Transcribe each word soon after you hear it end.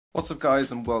What's up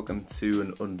guys, and welcome to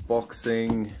an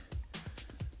unboxing.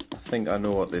 I think I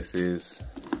know what this is.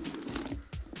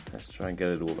 Let's try and get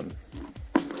it open.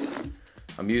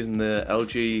 I'm using the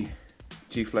LG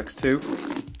G Flex 2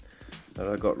 that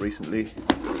I got recently.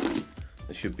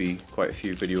 There should be quite a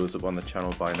few videos up on the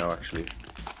channel by now actually.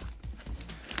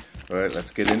 Alright,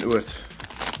 let's get into it.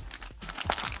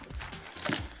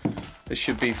 This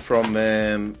should be from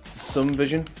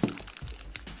Sumvision.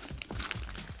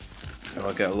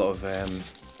 I get a lot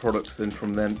of products in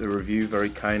from them to review, very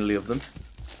kindly of them.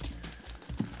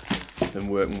 Been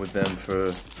working with them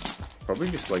for probably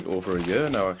just like over a year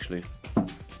now actually.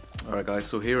 Alright guys,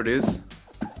 so here it is.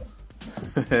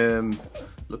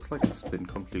 Looks like it's been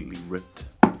completely ripped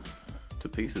to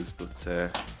pieces, but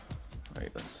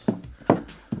right, let's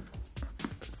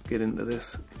get into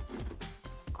this.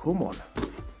 Come on.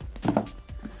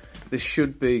 This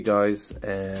should be, guys,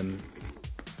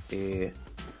 a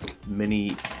mini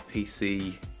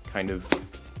PC kind of,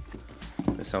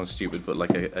 it sounds stupid, but like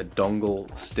a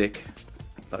dongle stick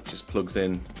that just plugs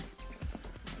in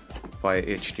via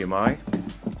HDMI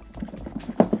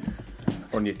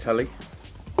on your telly.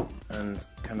 And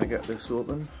can I get this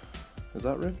open? Is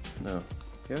that ripped? No.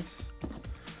 Yes?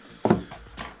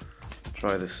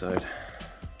 Try this side.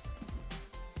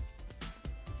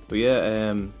 But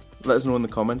yeah, let us know in the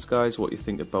comments guys what you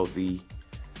think about the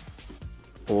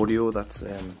audio that's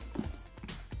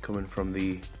coming from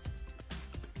the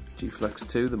G Flex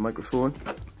 2, the microphone.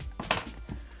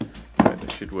 Right,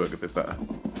 this should work a bit better.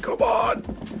 Come on!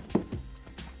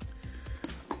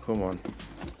 Come on.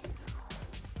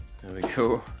 There we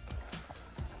go.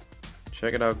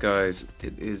 Check it out guys,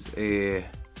 it is a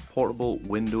portable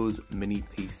Windows mini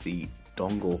PC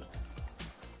dongle.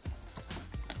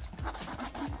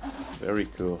 Very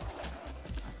cool.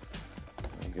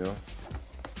 There you go.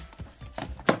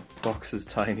 Box is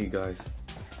tiny guys.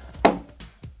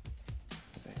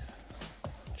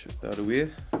 Chuck that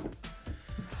away.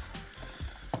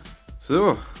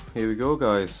 So here we go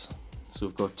guys. So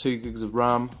we've got 2 gigs of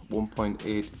RAM,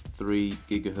 1.83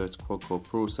 gigahertz quad core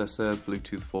processor,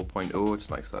 Bluetooth 4.0, it's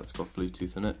nice that it's got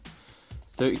Bluetooth in it.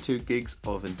 32 gigs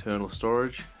of internal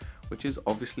storage, which is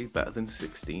obviously better than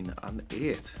 16 and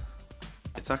 8.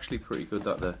 It's actually pretty good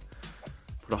that they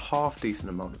put a half decent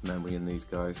amount of memory in these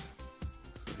guys.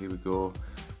 So here we go.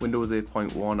 Windows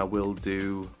 8.1 I will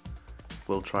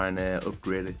try and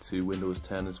upgrade it to Windows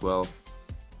 10 as well.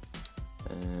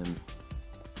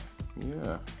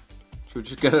 Yeah, should we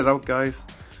just get it out guys?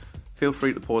 Feel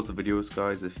free to pause the videos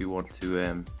guys if you want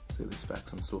to see the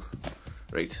specs and stuff.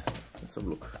 Right, let's have a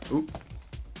look. Oh,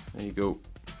 there you go.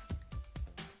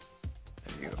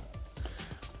 There you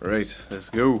go. Right, let's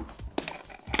go.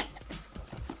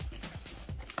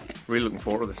 Really looking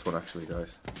forward to this one actually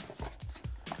guys.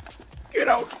 Get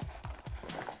out!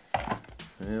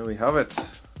 There we have it.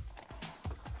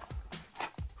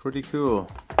 Pretty cool.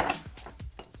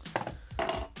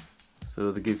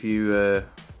 So they give you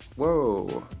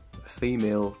whoa,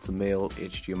 female to male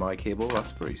HDMI cable,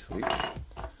 that's pretty sweet.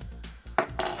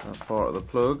 That part of the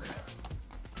plug.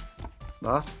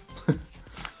 That.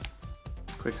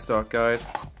 Quick start guide.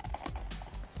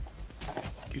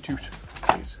 Get out.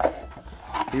 Please.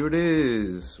 Here it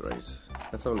is. Right,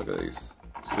 let's have a look at these.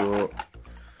 So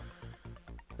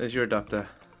there's your adapter.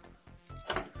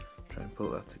 Try and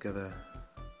pull that together.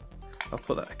 I'll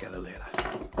put that together later.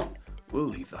 We'll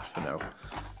leave that for now.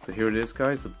 So here it is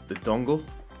guys, the dongle.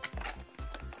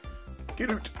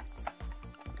 Get out!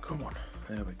 Come on,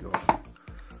 there we go.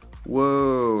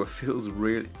 Whoa, it feels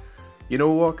really, you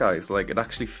know what guys, like it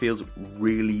actually feels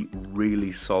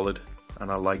really solid,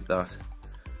 and I like that.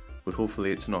 But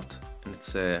hopefully it's not, and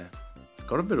it's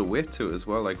got a bit of weight to it as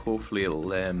well, like hopefully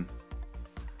it'll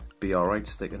be alright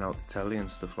sticking out the telly and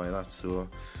stuff like that. So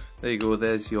there you go,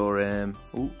 there's your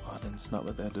oh, I didn't snap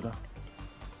it there, did I?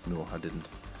 No, I didn't.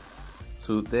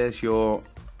 So there's your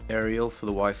aerial for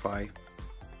the Wi-Fi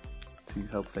to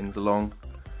help things along.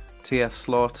 TF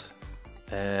slot,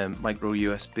 micro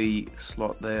USB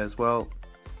slot there as well.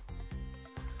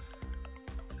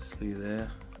 See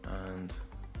there, and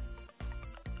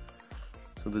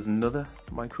so there's another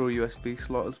micro USB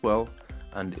slot as well,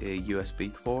 and a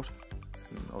USB port.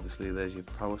 And obviously there's your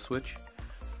power switch.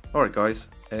 Alright guys,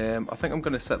 I think I'm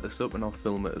going to set this up and I'll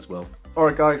film it as well.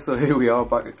 Alright guys, so here we are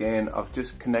back again. I've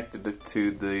just connected it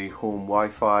to the home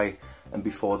Wi-Fi, and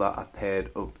before that I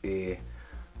paired up a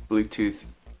Bluetooth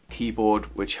keyboard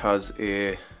which has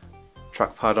a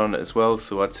trackpad on it as well.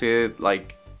 So I'd say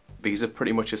like these are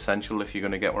pretty much essential if you're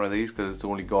going to get one of these, because it's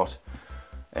only got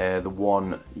the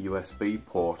one USB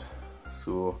port.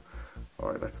 So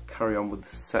alright, let's carry on with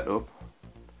the setup.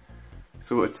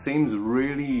 So it seems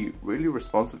really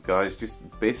responsive, guys. Just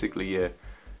basically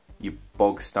your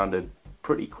bog standard,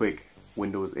 pretty quick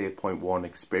Windows 8.1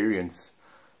 experience.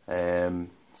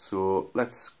 So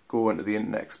let's go into the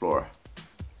Internet Explorer,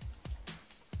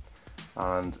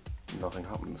 and nothing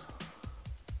happens.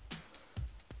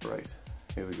 Right,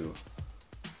 here we go.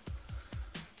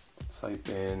 Type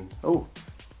in, oh,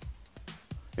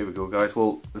 here we go, guys.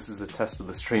 Well, this is a test of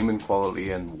the streaming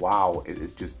quality, and wow, it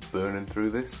is just burning through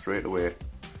this straight away.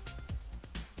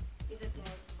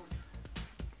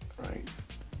 Right,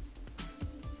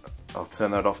 I'll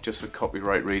turn that off just for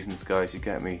copyright reasons, guys, you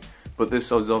get me. But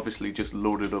this is obviously just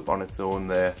loaded up on its own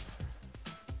there,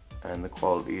 and the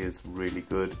quality is really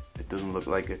good. It doesn't look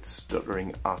like it's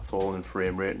stuttering at all in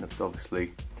frame rate, and it's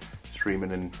obviously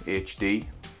streaming in HD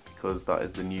because that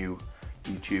is the new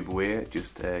YouTube way. It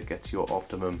just gets your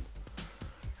optimum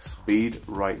speed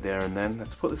right there and then.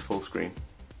 Let's put this full screen.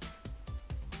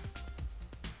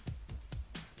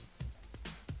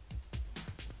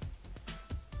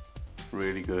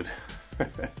 Really good.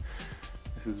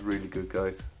 This is really good,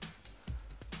 guys.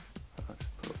 I'll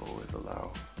just put always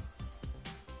allow.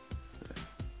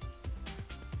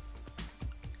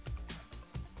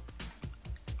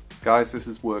 Guys, this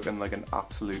is working like an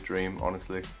absolute dream,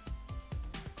 honestly.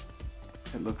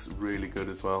 It looks really good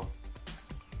as well.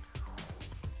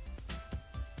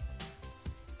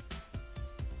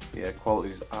 Yeah,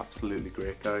 quality is absolutely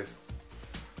great, guys.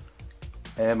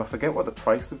 I forget what the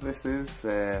price of this is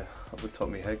off the top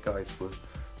of my head, guys, but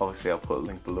obviously I'll put a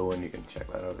link below and you can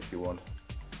check that out if you want.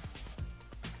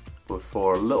 But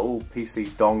for a little PC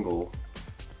dongle,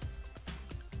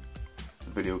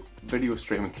 video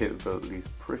streaming capability is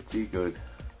pretty good,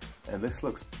 and this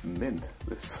looks mint.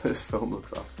 This film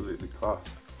looks absolutely class.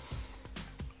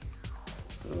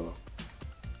 So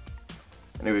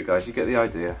anyway, guys, you get the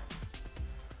idea.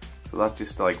 So that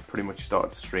just like pretty much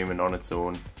started streaming on its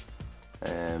own.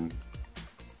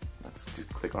 Let's just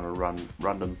click on a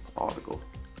random article.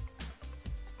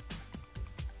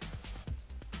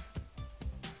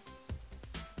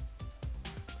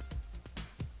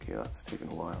 Okay, that's taken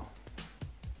a while.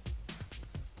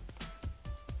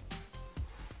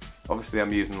 Obviously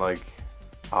I'm using like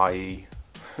IE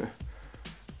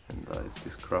and that is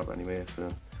just crap anyway, so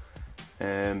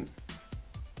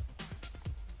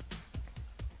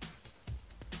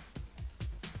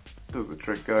does the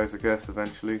trick, guys, I guess,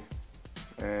 eventually.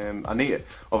 I need it.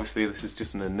 Obviously this is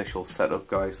just an initial setup,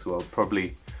 guys, so I'll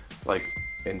probably like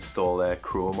install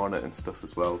Chrome on it and stuff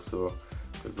as well, so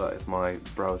because that is my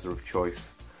browser of choice.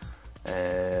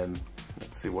 Let's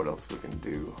see what else we can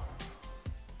do.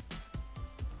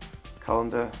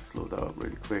 Calendar, let's load that up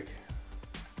really quick.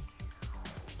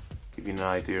 Give you an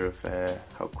idea of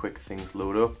how quick things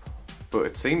load up, but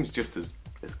it seems just as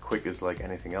quick as like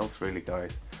anything else, really,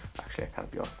 guys. Actually, I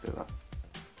can't be asked to do that,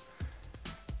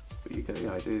 but you get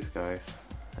the ideas, guys.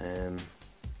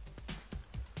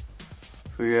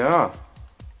 So yeah,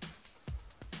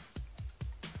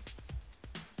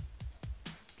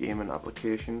 gaming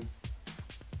application.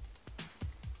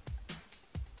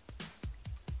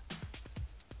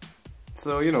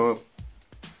 So, you know,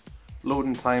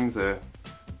 loading times are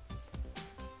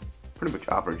pretty much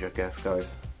average, I guess,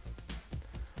 guys.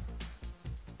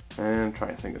 And I'm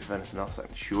trying to think of anything else I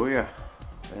can show you.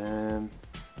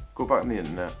 Go back on the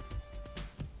internet.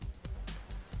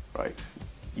 Right,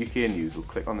 UK News, we'll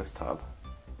click on this tab.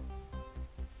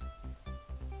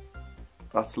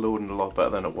 That's loading a lot better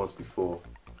than it was before.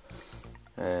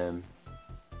 Let's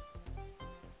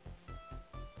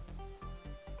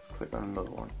click on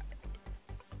another one.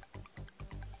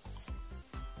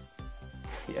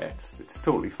 Yeah, it's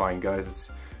totally fine, guys.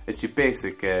 It's your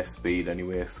basic speed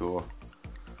anyway, so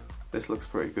this looks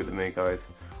pretty good to me, guys.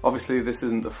 Obviously this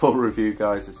isn't the full review,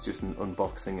 guys, it's just an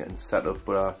unboxing and setup,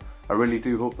 but I really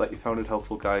do hope that you found it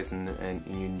helpful, guys, and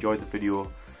you enjoyed the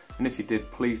video. And if you did,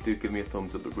 please do give me a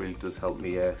thumbs up, it really does help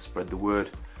me spread the word.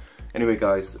 Anyway,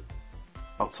 guys,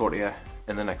 I'll talk to you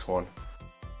in the next one.